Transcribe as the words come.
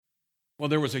Well,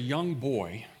 there was a young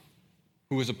boy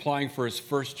who was applying for his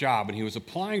first job, and he was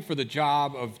applying for the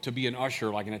job to be an usher,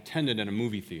 like an attendant in a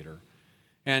movie theater.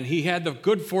 And he had the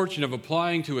good fortune of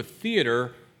applying to a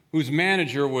theater whose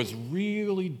manager was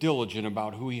really diligent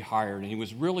about who he hired, and he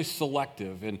was really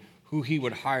selective in who he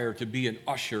would hire to be an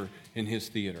usher in his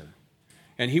theater.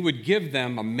 And he would give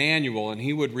them a manual, and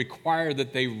he would require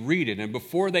that they read it. And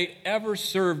before they ever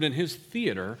served in his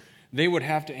theater, they would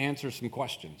have to answer some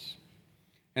questions.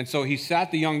 And so he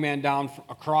sat the young man down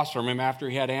across from him after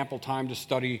he had ample time to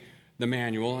study the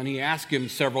manual, and he asked him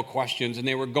several questions, and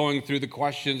they were going through the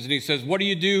questions, and he says, "What do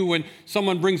you do when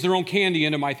someone brings their own candy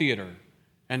into my theater?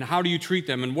 And how do you treat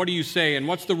them? And what do you say? And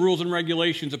what's the rules and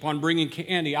regulations upon bringing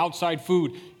candy, outside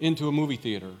food, into a movie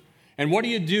theater? And what do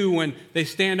you do when they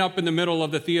stand up in the middle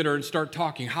of the theater and start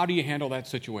talking? How do you handle that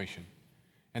situation?"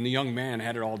 And the young man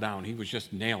had it all down. He was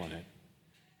just nailing it.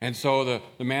 And so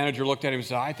the manager looked at him and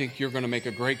said, "I think you're going to make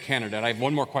a great candidate. I have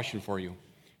one more question for you."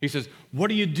 He says, "What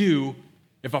do you do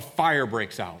if a fire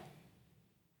breaks out?"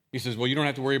 He says, "Well, you don't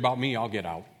have to worry about me. I'll get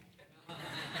out."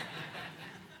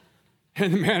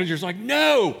 And the manager's like,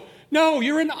 No,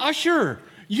 you're an usher.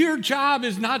 Your job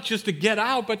is not just to get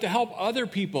out, but to help other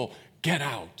people get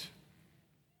out.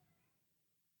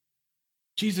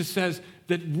 Jesus says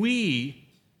that we,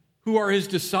 who are his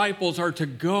disciples, are to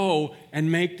go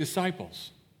and make disciples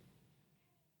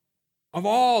of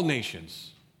all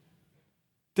nations,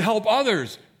 to help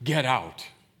others get out.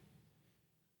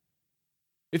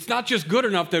 It's not just good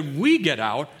enough that we get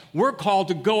out. We're called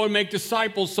to go and make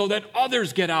disciples so that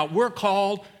others get out. We're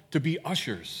called to be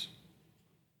ushers.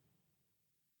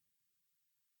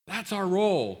 That's our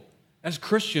role as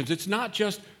Christians. It's not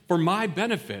just for my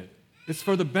benefit. It's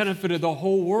for the benefit of the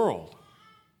whole world.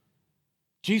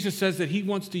 Jesus says that he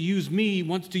wants to use me, he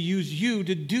wants to use you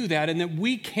to do that, and that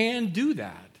we can do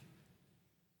that.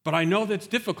 But I know that's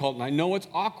difficult, and I know it's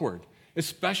awkward,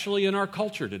 especially in our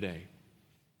culture today.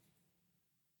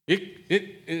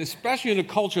 Especially in a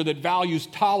culture that values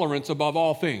tolerance above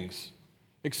all things,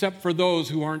 except for those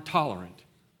who aren't tolerant,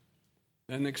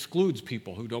 and excludes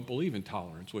people who don't believe in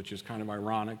tolerance, which is kind of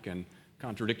ironic and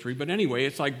contradictory. But anyway,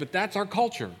 it's like, but that's our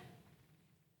culture.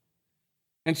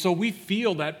 And so we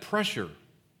feel that pressure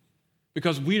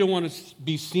because we don't want to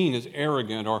be seen as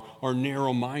arrogant or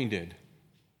narrow-minded.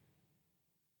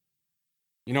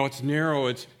 You know, it's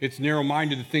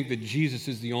narrow-minded to think that Jesus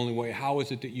is the only way. How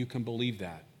is it that you can believe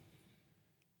that?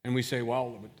 And we say,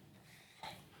 well,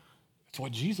 that's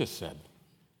what Jesus said.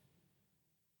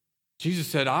 Jesus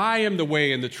said, "I am the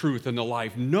way and the truth and the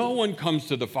life. No one comes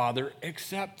to the Father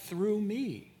except through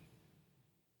me."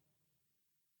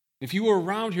 If you were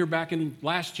around here back in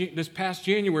this past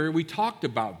January, we talked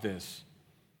about this,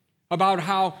 about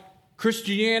how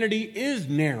Christianity is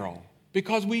narrow,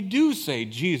 because we do say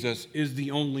Jesus is the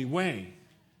only way.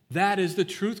 That is the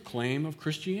truth claim of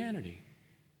Christianity.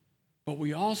 But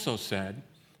we also said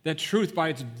that truth by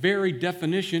its very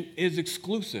definition is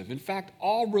exclusive. In fact,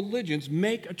 all religions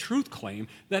make a truth claim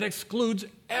that excludes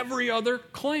every other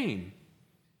claim.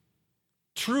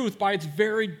 Truth by its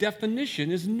very definition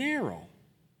is narrow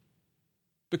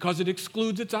because it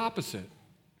excludes its opposite.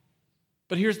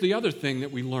 But here's the other thing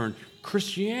that we learned.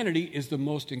 Christianity is the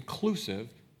most inclusive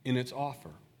in its offer.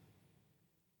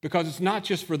 Because it's not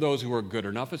just for those who are good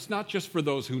enough. It's not just for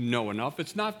those who know enough.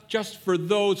 It's not just for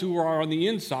those who are on the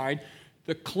inside.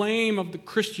 The claim of the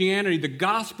Christianity, the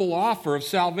gospel offer of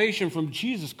salvation from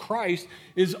Jesus Christ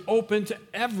is open to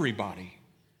everybody.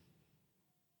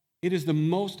 It is the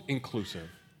most inclusive.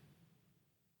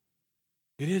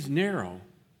 It is narrow,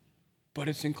 but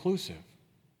it's inclusive.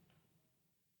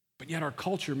 But yet our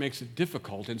culture makes it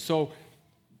difficult, and so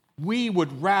we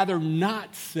would rather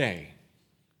not say.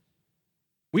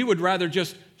 We would rather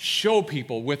just show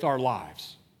people with our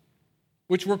lives,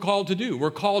 which we're called to do. We're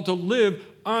called to live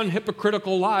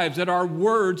unhypocritical lives, that our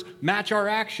words match our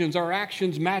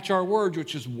actions match our words,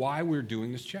 which is why we're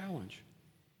doing this challenge.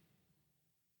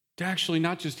 To actually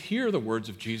not just hear the words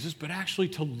of Jesus, but actually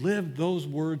to live those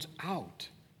words out.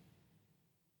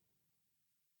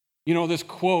 You know, this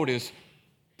quote is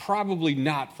probably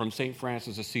not from St.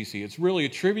 Francis of Assisi. It's really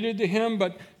attributed to him,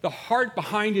 but the heart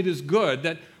behind it is good,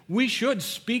 that we should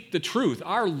speak the truth.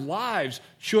 Our lives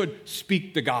should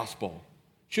speak the gospel,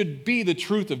 should be the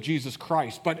truth of Jesus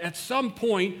Christ. But at some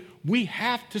point, we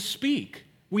have to speak.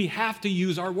 We have to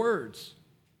use our words.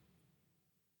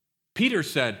 Peter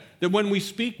said that when we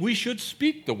speak, we should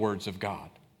speak the words of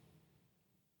God.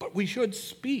 But we should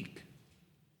speak.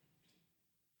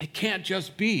 It can't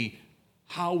just be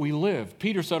how we live.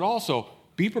 Peter said also,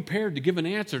 be prepared to give an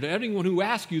answer to anyone who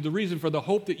asks you the reason for the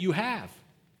hope that you have.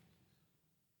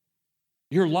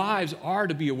 Your lives are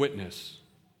to be a witness,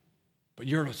 but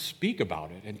you're to speak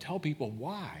about it and tell people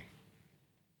why.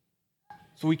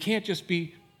 So we can't just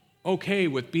be okay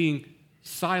with being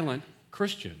silent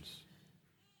Christians.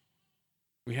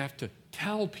 We have to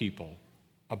tell people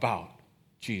about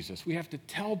Jesus. We have to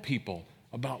tell people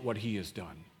about what he has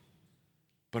done.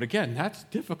 But again, that's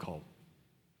difficult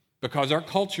because our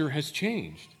culture has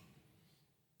changed.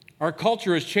 Our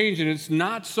culture has changed, and it's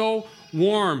not so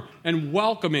warm and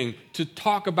welcoming to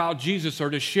talk about Jesus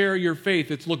or to share your faith.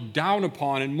 It's looked down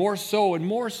upon, and more so and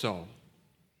more so.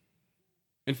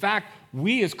 In fact,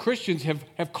 we as Christians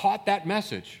have caught that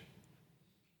message.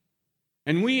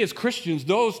 And we as Christians,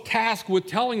 those tasked with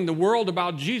telling the world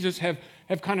about Jesus have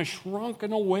kind of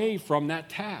shrunken away from that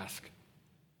task.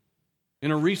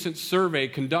 In a recent survey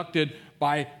conducted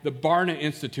by the Barna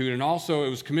Institute, and also it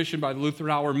was commissioned by the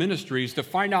Lutheran Hour Ministries to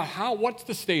find out what's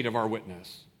the state of our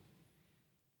witness.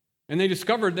 And they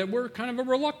discovered that we're kind of a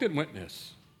reluctant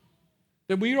witness,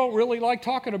 that we don't really like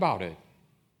talking about it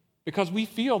because we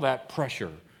feel that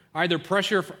pressure, either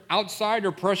pressure outside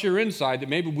or pressure inside, that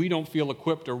maybe we don't feel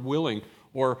equipped or willing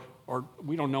or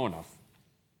we don't know enough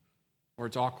or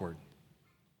it's awkward.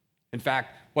 In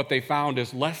fact, what they found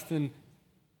is less than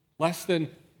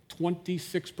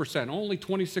 26%, only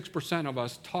 26% of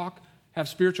us have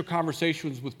spiritual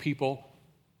conversations with people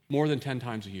more than 10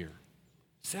 times a year.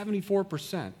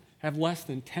 74% have less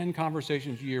than 10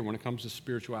 conversations a year when it comes to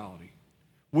spirituality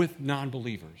with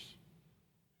non-believers.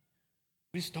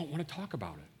 We just don't want to talk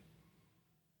about it.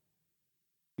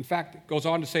 In fact, it goes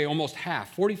on to say almost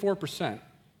half, 44%,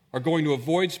 are going to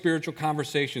avoid spiritual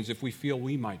conversations if we feel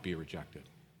we might be rejected,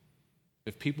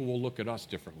 if people will look at us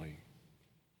differently,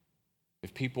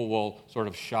 if people will sort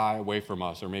of shy away from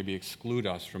us or maybe exclude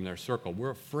us from their circle. We're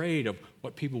afraid of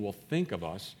what people will think of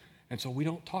us, and so we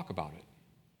don't talk about it.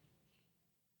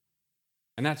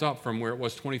 And that's up from where it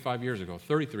was 25 years ago.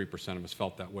 33% of us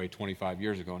felt that way 25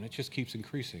 years ago, and it just keeps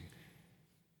increasing.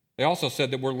 They also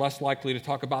said that we're less likely to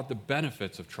talk about the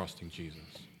benefits of trusting Jesus.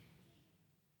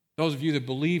 Those of you that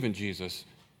believe in Jesus,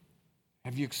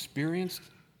 have you experienced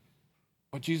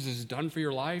what Jesus has done for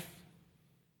your life?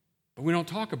 But we don't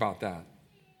talk about that.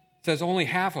 It says only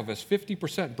half of us,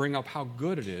 50%, bring up how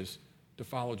good it is to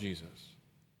follow Jesus.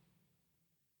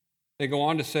 They go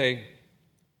on to say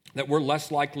that we're less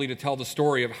likely to tell the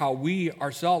story of how we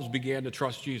ourselves began to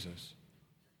trust Jesus.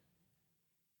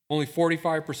 Only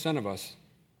 45% of us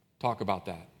talk about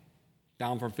that,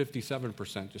 down from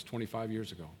 57% just 25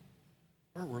 years ago.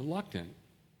 We're reluctant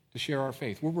to share our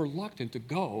faith. We're reluctant to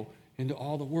go into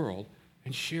all the world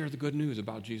and share the good news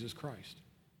about Jesus Christ.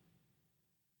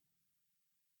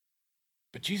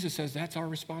 But Jesus says that's our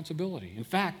responsibility. In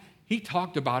fact, he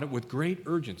talked about it with great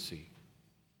urgency.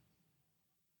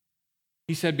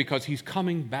 He said because he's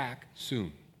coming back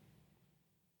soon.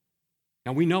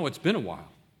 Now we know it's been a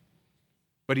while.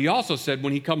 But he also said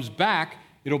when he comes back,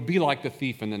 it'll be like the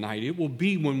thief in the night. It will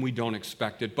be when we don't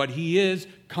expect it. But he is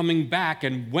coming back.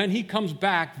 And when he comes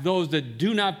back, those that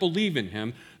do not believe in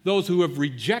him, those who have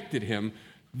rejected him,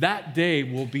 that day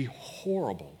will be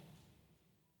horrible.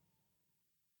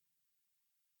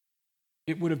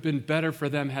 It would have been better for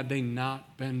them had they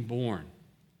not been born.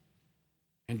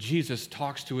 And Jesus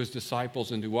talks to his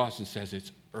disciples and to us and says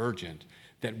it's urgent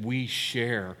that we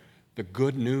share the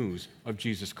good news of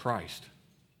Jesus Christ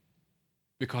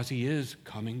because he is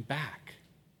coming back.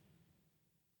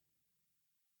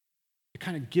 To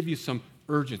kind of give you some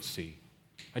urgency,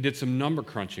 I did some number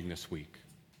crunching this week,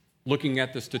 looking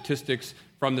at the statistics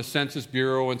from the Census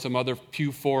Bureau and some other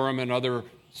Pew Forum and other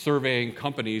surveying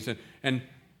companies, and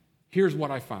here's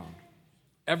what I found.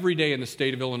 Every day in the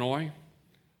state of Illinois,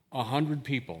 100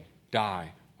 people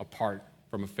die apart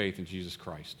from a faith in Jesus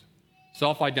Christ.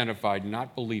 Self-identified,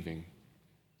 not believing.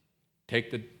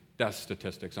 Take the death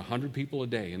statistics. 100 people a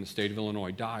day in the state of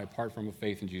Illinois die apart from a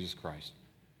faith in Jesus Christ.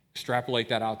 Extrapolate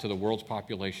that out to the world's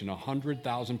population.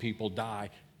 100,000 people die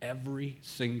every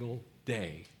single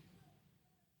day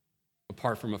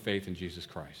apart from a faith in Jesus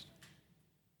Christ.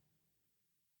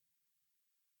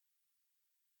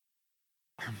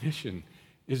 Our mission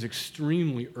is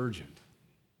extremely urgent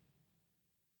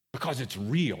because it's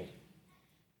real.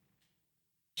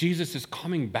 Jesus is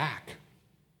coming back.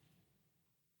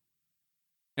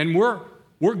 And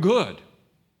we're good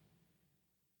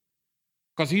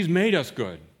because he's made us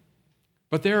good.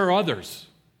 But there are others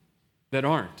that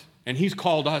aren't. And he's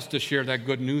called us to share that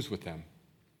good news with them.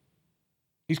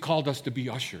 He's called us to be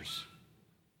ushers.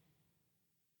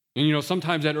 And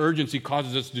sometimes that urgency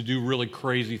causes us to do really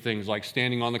crazy things like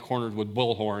standing on the corners with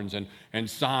bullhorns and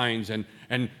signs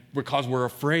and because we're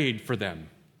afraid for them.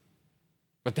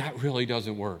 But that really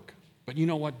doesn't work. But you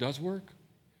know what does work?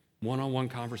 One-on-one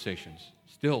conversations.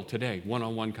 Still today,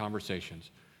 one-on-one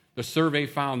conversations. The survey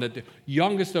found that the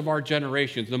youngest of our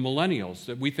generations, the millennials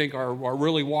that we think are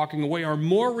really walking away, are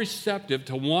more receptive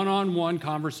to one-on-one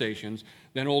conversations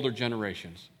than older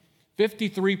generations.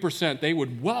 53%, they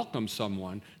would welcome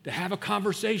someone to have a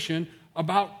conversation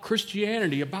about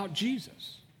Christianity, about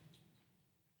Jesus.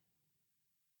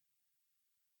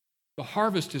 The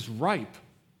harvest is ripe,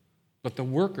 but the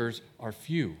workers are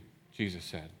few, Jesus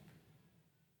said.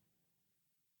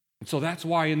 And so that's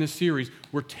why in this series,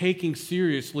 we're taking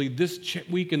seriously this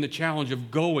week in the challenge of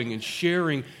going and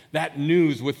sharing that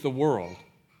news with the world.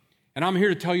 And I'm here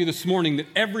to tell you this morning that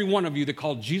every one of you that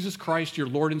called Jesus Christ your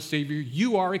Lord and Savior,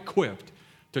 you are equipped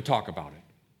to talk about it.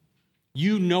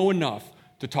 You know enough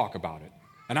to talk about it.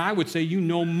 And I would say you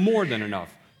know more than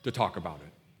enough to talk about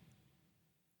it.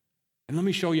 And let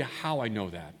me show you how I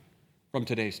know that from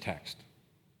today's text.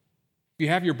 If you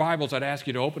have your Bibles, I'd ask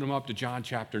you to open them up to John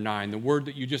chapter 9, the word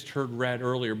that you just heard read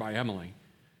earlier by Emily.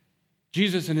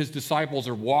 Jesus and his disciples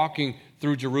are walking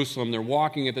through Jerusalem. They're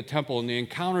walking at the temple, and they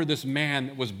encounter this man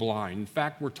that was blind. In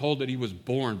fact, we're told that he was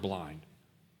born blind.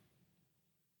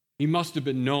 He must have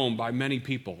been known by many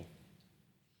people.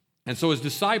 And so his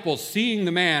disciples, seeing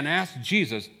the man, asked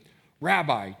Jesus,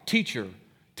 "Rabbi, teacher,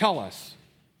 tell us,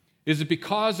 is it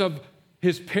because of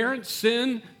his parents'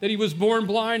 sin that he was born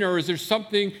blind, or is there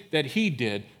something that he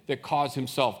did that caused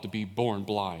himself to be born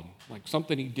blind? Like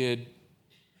something he did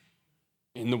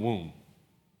in the womb.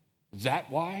 Is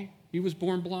that why he was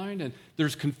born blind?" And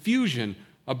there's confusion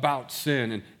about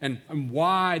sin and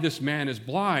why this man is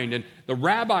blind. And the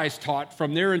rabbis taught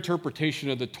from their interpretation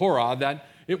of the Torah that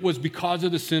it was because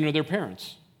of the sin of their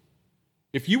parents.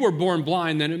 If you were born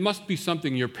blind, then it must be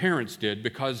something your parents did,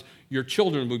 because your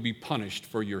children would be punished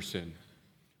for your sin.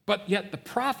 But yet the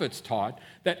prophets taught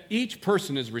that each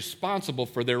person is responsible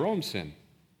for their own sin.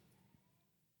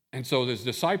 And so his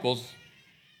disciples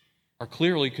are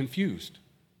clearly confused,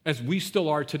 as we still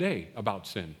are today, about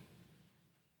sin.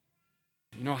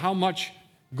 You know, how much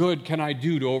good can I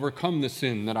do to overcome the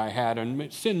sin that I had?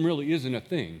 And sin really isn't a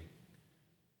thing.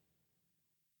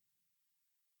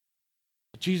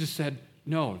 But Jesus said,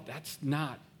 no, that's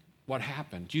not what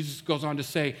happened. Jesus goes on to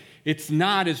say, it's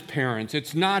not his parents,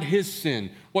 it's not his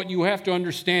sin. What you have to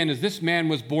understand is this man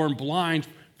was born blind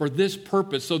for this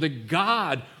purpose, so that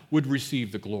God would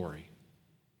receive the glory.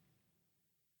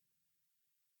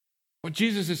 What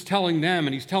Jesus is telling them,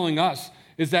 and he's telling us,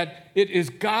 is that it is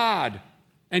God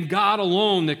and God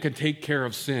alone that can take care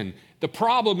of sin. The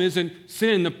problem isn't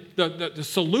sin. The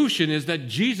solution is that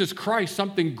Jesus Christ,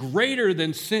 something greater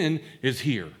than sin, is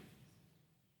here.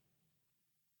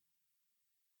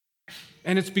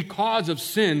 And it's because of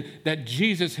sin that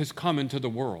Jesus has come into the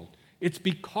world. It's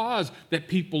because that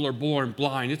people are born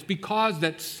blind. It's because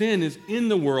that sin is in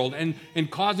the world and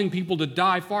causing people to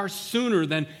die far sooner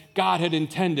than God had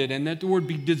intended, and that there would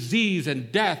be disease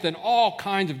and death and all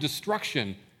kinds of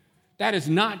destruction. That is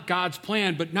not God's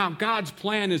plan, but now God's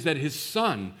plan is that his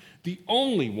Son, the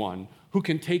only one who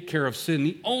can take care of sin,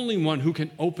 the only one who can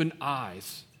open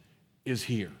eyes, is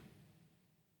here.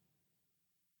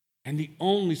 And the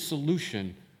only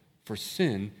solution for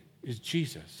sin is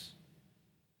Jesus.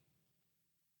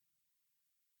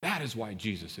 That is why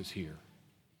Jesus is here.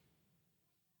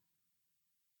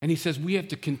 And he says we have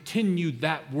to continue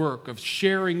that work of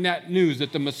sharing that news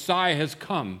that the Messiah has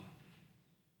come.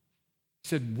 He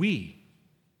said we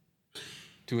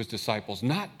to his disciples,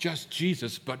 not just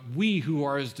Jesus, but we who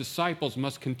are his disciples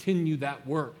must continue that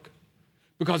work.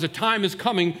 Because a time is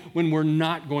coming when we're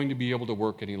not going to be able to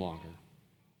work any longer.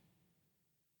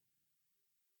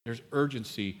 There's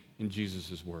urgency in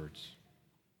Jesus' words.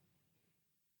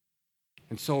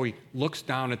 And so he looks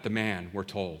down at the man, we're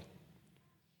told.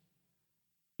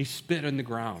 He spit on the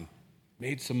ground,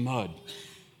 made some mud,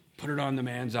 put it on the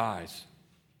man's eyes,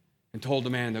 and told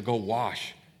the man to go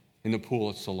wash in the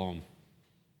pool at Siloam.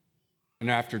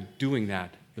 And after doing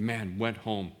that, the man went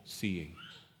home seeing,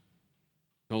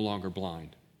 no longer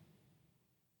blind.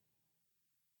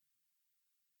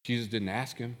 Jesus didn't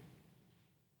ask him,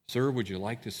 "Sir, would you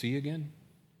like to see again?"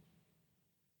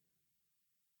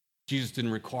 Jesus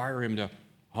didn't require him to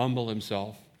humble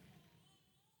himself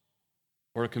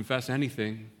or to confess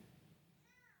anything.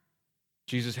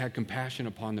 Jesus had compassion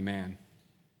upon the man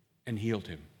and healed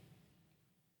him,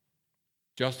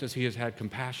 just as he has had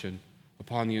compassion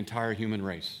upon the entire human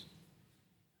race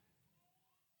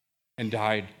and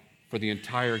died for the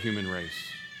entire human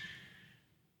race.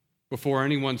 Before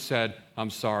anyone said, "I'm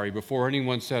sorry," before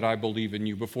anyone said, "I believe in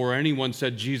you," before anyone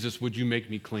said, "Jesus, would you make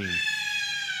me clean?"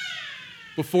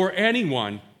 Before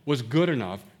anyone was good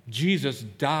enough, Jesus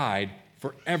died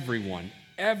for everyone,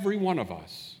 every one of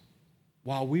us.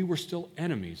 While we were still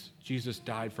enemies, Jesus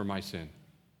died for my sin.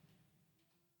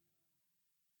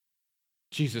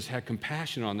 Jesus had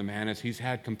compassion on the man as he's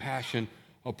had compassion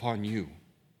upon you.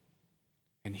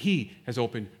 And he has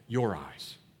opened your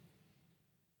eyes.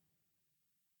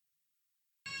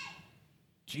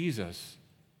 Jesus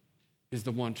is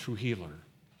the one true healer.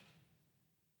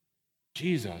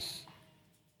 Jesus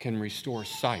can restore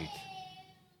sight.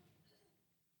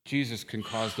 Jesus can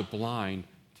cause the blind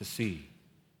to see.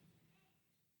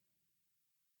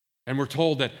 And we're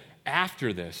told that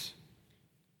after this,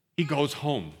 he goes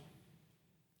home.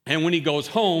 And when he goes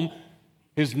home,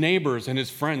 his neighbors and his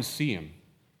friends see him.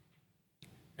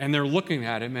 And they're looking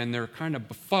at him and they're kind of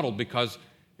befuddled because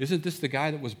isn't this the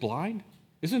guy that was blind?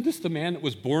 Isn't this the man that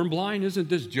was born blind? Isn't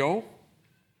this Joe?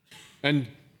 And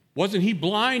wasn't he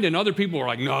blind? And other people were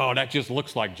like, no, that just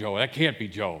looks like Joe. That can't be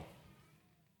Joe.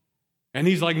 And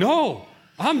he's like, no,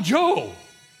 I'm Joe.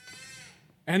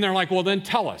 And they're like, well, then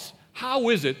tell us, how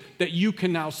is it that you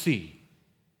can now see?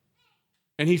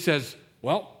 And he says,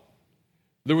 well,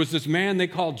 there was this man they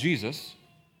called Jesus,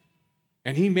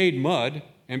 and he made mud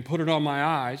and put it on my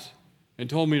eyes and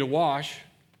told me to wash,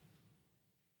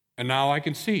 and now I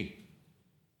can see.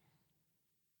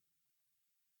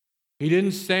 He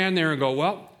didn't stand there and go,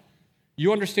 well,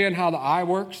 you understand how the eye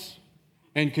works?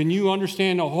 And can you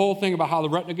understand the whole thing about how the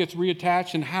retina gets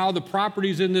reattached and how the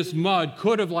properties in this mud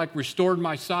could have restored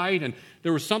my sight and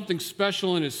there was something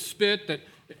special in his spit that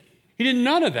he did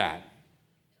none of that.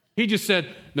 He just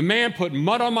said, the man put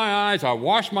mud on my eyes, I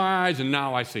washed my eyes, and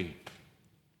now I see.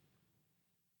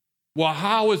 Well,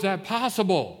 how is that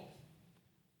possible?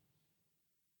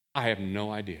 I have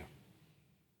no idea.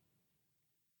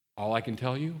 All I can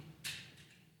tell you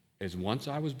is once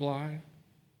I was blind,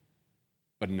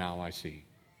 but now I see.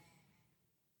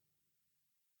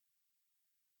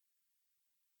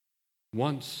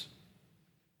 Once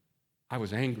I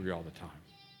was angry all the time.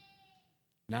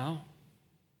 Now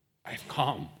I have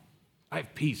calm. I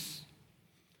have peace.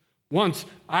 Once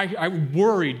I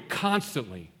worried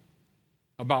constantly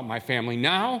about my family.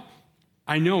 Now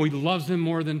I know he loves them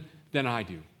more than I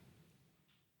do.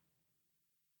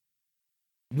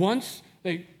 Once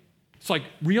it's like,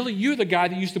 really? You're the guy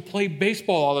that used to play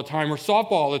baseball all the time or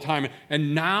softball all the time,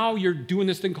 and now you're doing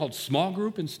this thing called small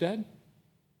group instead?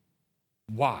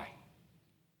 Why?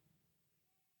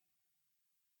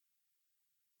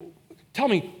 Tell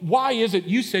me, why is it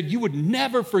you said you would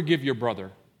never forgive your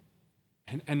brother,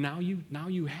 and now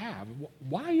you have?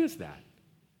 Why is that?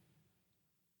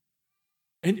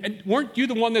 And weren't you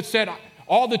the one that said,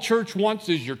 all the church wants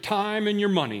is your time and your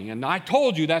money, and I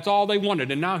told you that's all they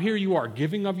wanted, and now here you are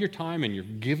giving of your time and you're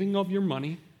giving of your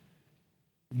money?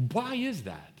 Why is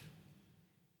that?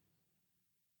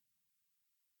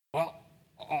 Well,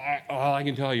 all I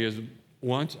can tell you is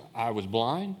once I was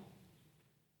blind,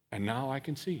 and now I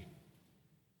can see.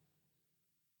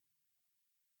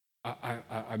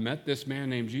 I met this man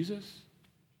named Jesus,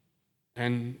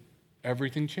 and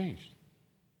everything changed.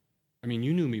 I mean,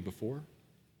 you knew me before.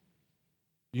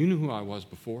 You knew who I was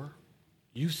before.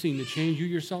 You've seen the change. You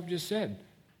yourself just said,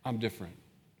 I'm different.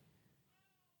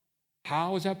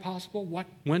 How is that possible?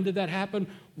 When did that happen?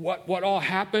 What all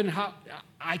happened? How?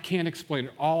 I can't explain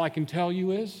it. All I can tell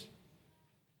you is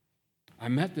I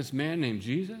met this man named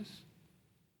Jesus,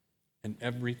 and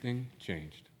everything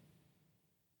changed.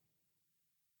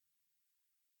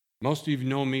 Most of you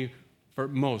know me for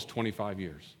 25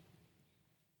 years.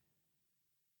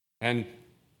 And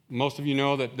most of you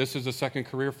know that this is a second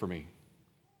career for me.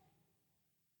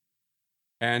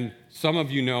 And some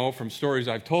of you know from stories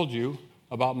I've told you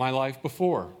about my life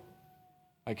before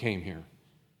I came here.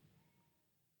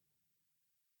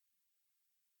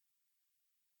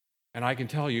 And I can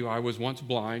tell you, I was once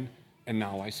blind, and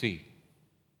now I see.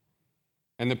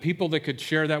 And the people that could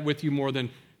share that with you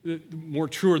more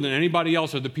truer than anybody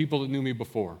else are the people that knew me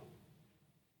before.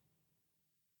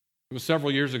 It was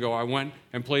several years ago, I went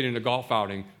and played in a golf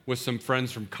outing with some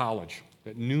friends from college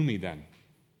that knew me then.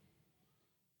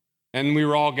 And we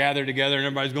were all gathered together, and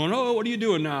everybody's going, oh, what are you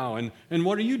doing now? And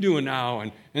what are you doing now?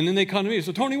 And then they come to me,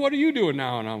 so Tony, what are you doing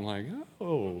now? And I'm like,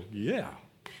 oh, yeah.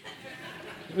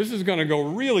 This is going to go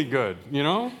really good, you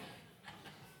know?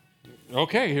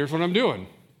 Okay, here's what I'm doing.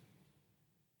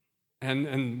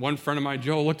 And one friend of mine,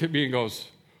 Joe, looked at me and goes,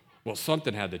 well,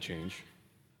 something had to change.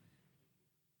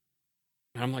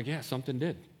 And I'm like, yeah, something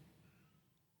did.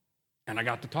 And I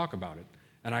got to talk about it.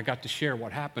 And I got to share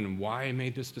what happened and why I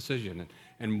made this decision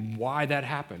and why that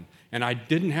happened. And I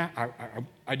didn't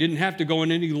have to go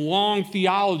into any long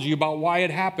theology about why it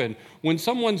happened. When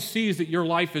someone sees that your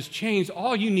life has changed,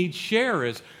 all you need to share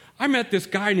is, I met this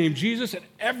guy named Jesus, and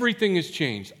everything has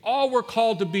changed. All we're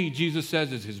called to be, Jesus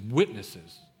says, is his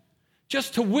witnesses.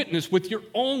 Just to witness with your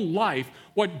own life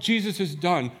what Jesus has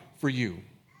done for you.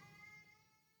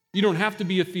 You don't have to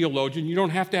be a theologian. You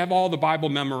don't have to have all the Bible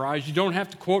memorized. You don't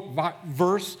have to quote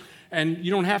verse, and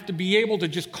you don't have to be able to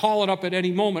just call it up at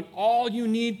any moment. All you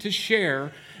need to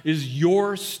share is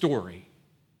your story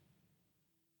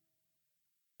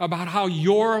about how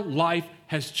your life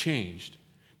has changed.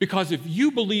 Because if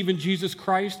you believe in Jesus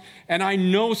Christ, and I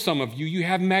know some of you, you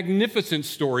have magnificent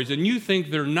stories, and you think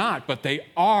they're not, but they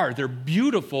are. They're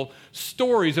beautiful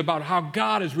stories about how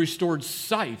God has restored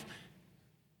sight.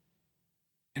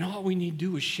 And all we need to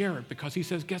do is share it, because he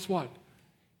says, guess what?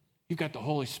 You've got the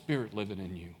Holy Spirit living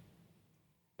in you.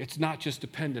 It's not just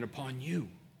dependent upon you.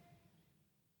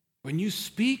 When you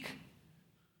speak,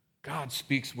 God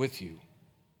speaks with you.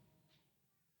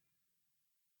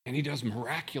 And he does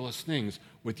miraculous things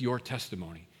with your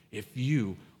testimony if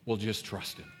you will just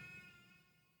trust him.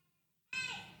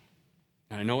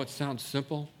 And I know it sounds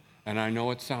simple, and I know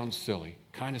it sounds silly.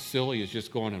 Kind of silly is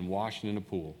just going and washing in a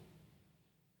pool.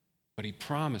 But he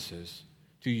promises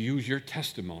to use your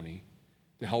testimony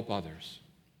to help others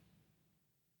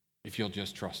if you'll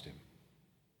just trust him.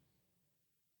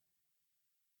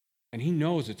 And he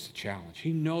knows it's a challenge.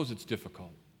 He knows it's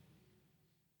difficult.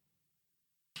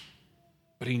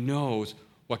 But he knows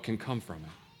what can come from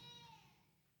it.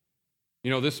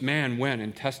 You know, this man went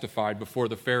and testified before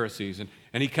the Pharisees, and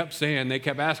he kept saying, they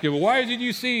kept asking, well, why is it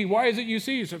you see? Why is it you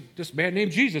see? He said, this man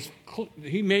named Jesus,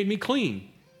 he made me clean.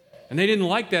 And they didn't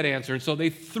like that answer, and so they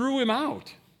threw him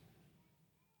out.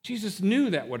 Jesus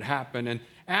knew that would happen, and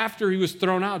after he was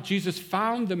thrown out, Jesus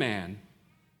found the man.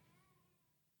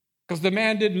 Because the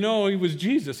man didn't know he was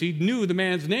Jesus. He knew the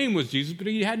man's name was Jesus, but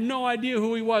he had no idea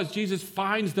who he was. Jesus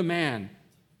finds the man.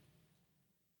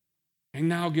 And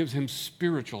now gives him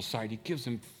spiritual sight. He gives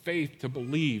him faith to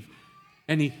believe.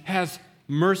 And he has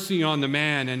mercy on the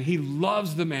man, and he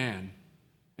loves the man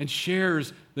and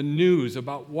shares the news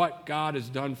about what God has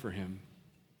done for him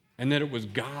and that it was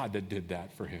God that did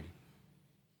that for him.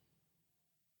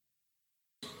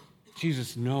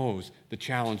 Jesus knows the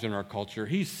challenge in our culture.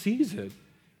 He sees it.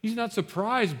 He's not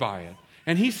surprised by it.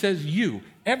 And he says, you,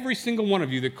 every single one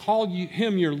of you that call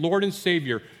him your Lord and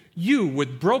Savior, you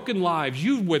with broken lives,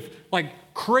 you with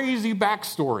like crazy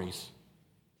backstories,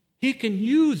 he can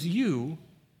use you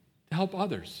to help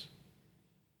others.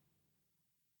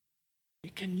 He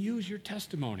can use your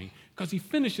testimony, because he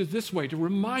finishes this way to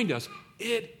remind us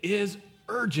it is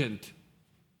urgent.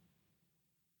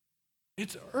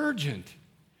 It's urgent.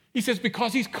 He says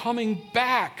because he's coming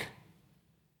back,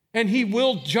 and he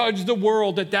will judge the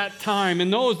world at that time,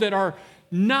 and those that are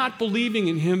not believing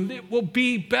in him, it will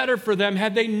be better for them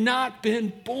had they not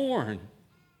been born.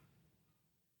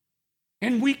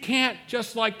 And we can't,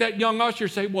 just like that young usher,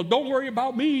 say, well, don't worry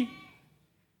about me.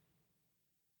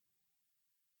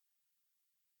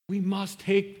 We must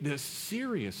take this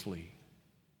seriously.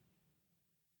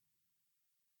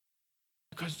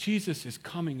 Because Jesus is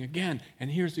coming again.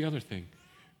 And here's the other thing.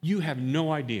 You have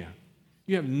no idea.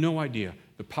 You have no idea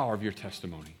the power of your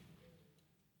testimony.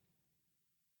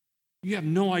 You have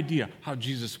no idea how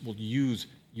Jesus will use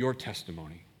your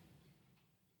testimony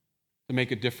to make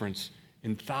a difference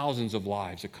in thousands of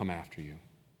lives that come after you.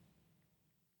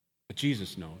 But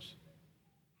Jesus knows.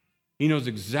 He knows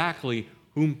exactly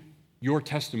whom your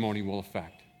testimony will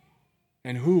affect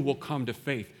and who will come to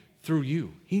faith through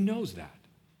you. He knows that.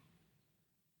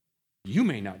 You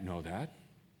may not know that,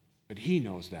 but he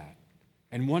knows that.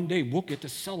 And one day we'll get to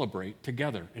celebrate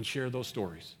together and share those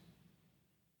stories.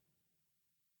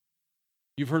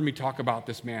 You've heard me talk about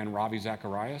this man, Ravi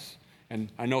Zacharias, and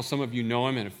I know some of you know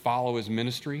him and follow his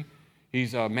ministry.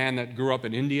 He's a man that grew up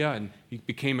in India, and he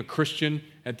became a Christian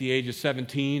at the age of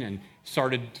 17 and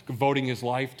started devoting his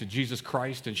life to Jesus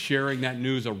Christ and sharing that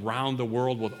news around the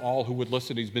world with all who would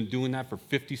listen. He's been doing that for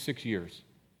 56 years.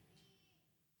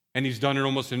 And he's done it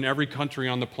almost in every country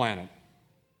on the planet.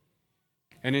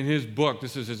 And in his book,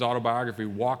 this is his autobiography,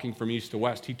 Walking from East to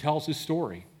West, he tells his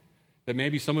story that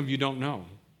maybe some of you don't know.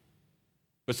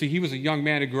 But see, he was a young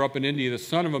man who grew up in India, the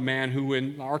son of a man who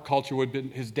in our culture would have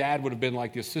been, his dad would have been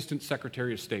like the Assistant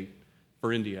Secretary of State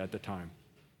for India at the time.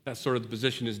 That's sort of the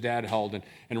position his dad held.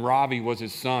 And Ravi was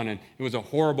his son, and it was a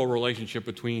horrible relationship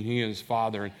between he and his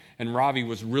father. And Ravi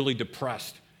was really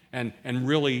depressed and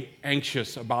really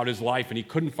anxious about his life, and he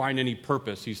couldn't find any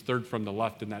purpose. He's third from the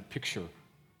left in that picture.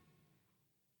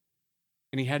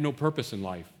 And he had no purpose in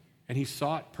life. And he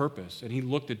sought purpose, and he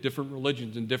looked at different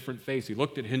religions and different faiths. He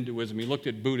looked at Hinduism, he looked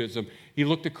at Buddhism, he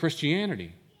looked at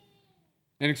Christianity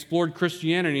and explored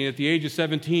Christianity. And at the age of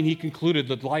 17, he concluded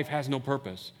that life has no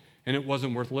purpose. and it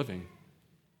wasn't worth living.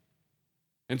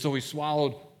 And so he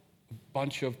swallowed a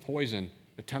bunch of poison,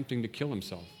 attempting to kill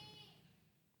himself.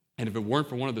 And if it weren't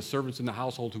for one of the servants in the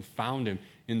household who found him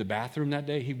in the bathroom that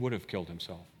day, he would have killed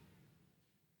himself.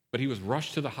 But he was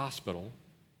rushed to the hospital,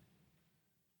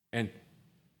 and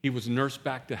he was nursed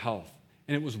back to health.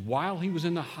 And it was while he was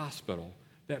in the hospital,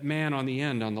 that man on the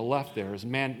end, on the left there, is a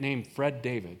man named Fred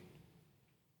David,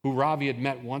 who Ravi had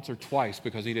met once or twice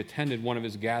because he'd attended one of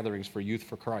his gatherings for Youth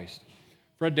for Christ.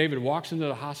 Fred David walks into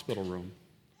the hospital room,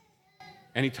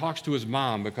 and he talks to his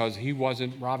mom because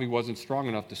Ravi wasn't strong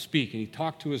enough to speak. And he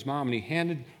talked to his mom, and he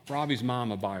handed Ravi's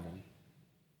mom a Bible.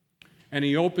 And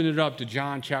he opened it up to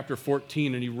John chapter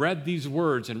 14, and he read these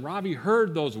words, and Ravi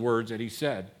heard those words that he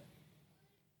said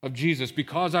of Jesus,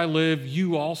 "Because I live,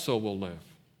 you also will live."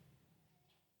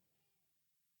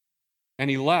 And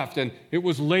he left, and it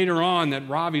was later on that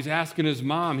Ravi's asking his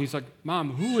mom, he's like,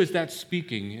 "Mom, who is that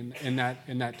speaking in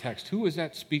that text? Who is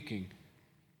that speaking?"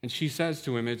 And she says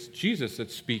to him, "It's Jesus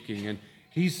that's speaking." And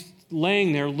he's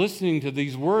laying there listening to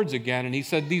these words again, and he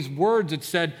said, these words, it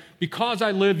said, "Because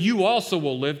I live, you also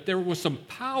will live." There was some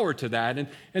power to that,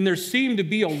 and there seemed to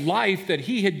be a life that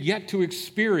he had yet to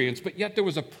experience, but yet there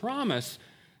was a promise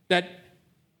that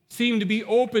seemed to be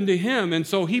open to him. And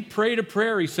so he prayed a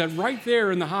prayer, he said, right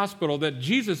there in the hospital, that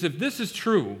Jesus, if this is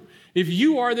true, if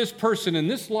you are this person and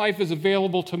this life is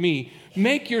available to me,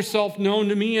 make yourself known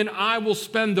to me, and I will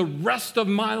spend the rest of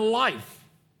my life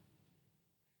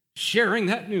sharing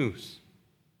that news,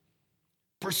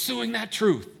 pursuing that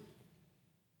truth.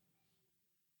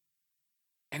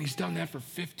 And he's done that for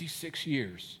 56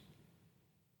 years.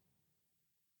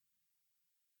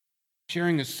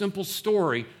 Sharing a simple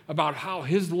story about how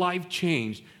his life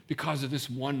changed because of this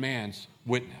one man's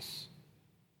witness.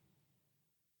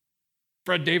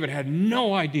 Fred David had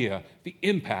no idea the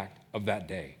impact of that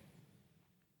day,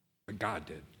 but God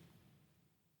did.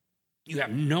 You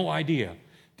have no idea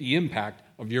the impact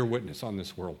of your witness on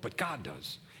this world, but God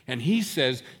does. And he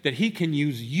says that he can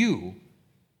use you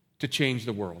to change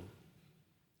the world.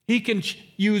 He can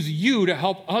use you to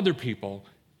help other people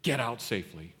get out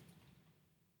safely.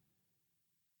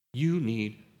 You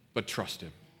need but trust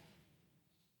him.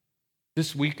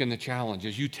 This week in the challenge,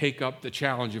 as you take up the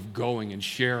challenge of going and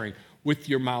sharing with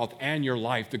your mouth and your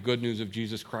life the good news of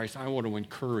Jesus Christ, I want to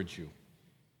encourage you.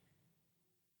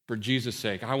 For Jesus'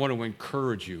 sake, I want to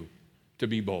encourage you to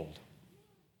be bold.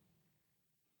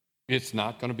 It's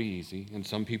not going to be easy, and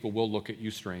some people will look at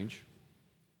you strange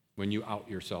when you out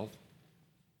yourself.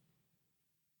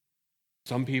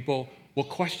 Some people will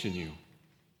question you,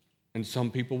 and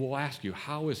some people will ask you,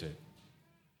 how is it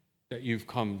that you've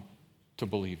come to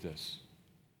believe this?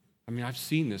 I mean, I've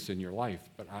seen this in your life,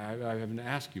 but I haven't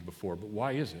asked you before, but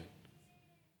why is it?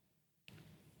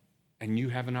 And you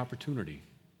have an opportunity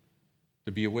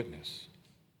to be a witness.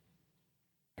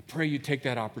 I pray you take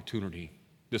that opportunity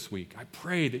this week. I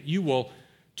pray that you will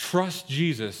trust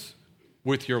Jesus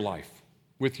with your life,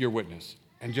 with your witness,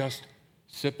 and just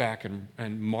sit back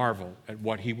and marvel at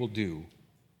what he will do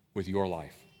with your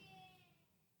life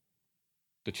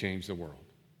to change the world.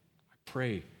 I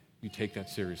pray you take that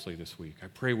seriously this week. I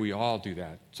pray we all do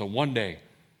that. So one day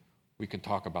we can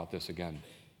talk about this again.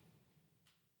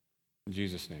 In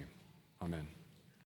Jesus' name, amen.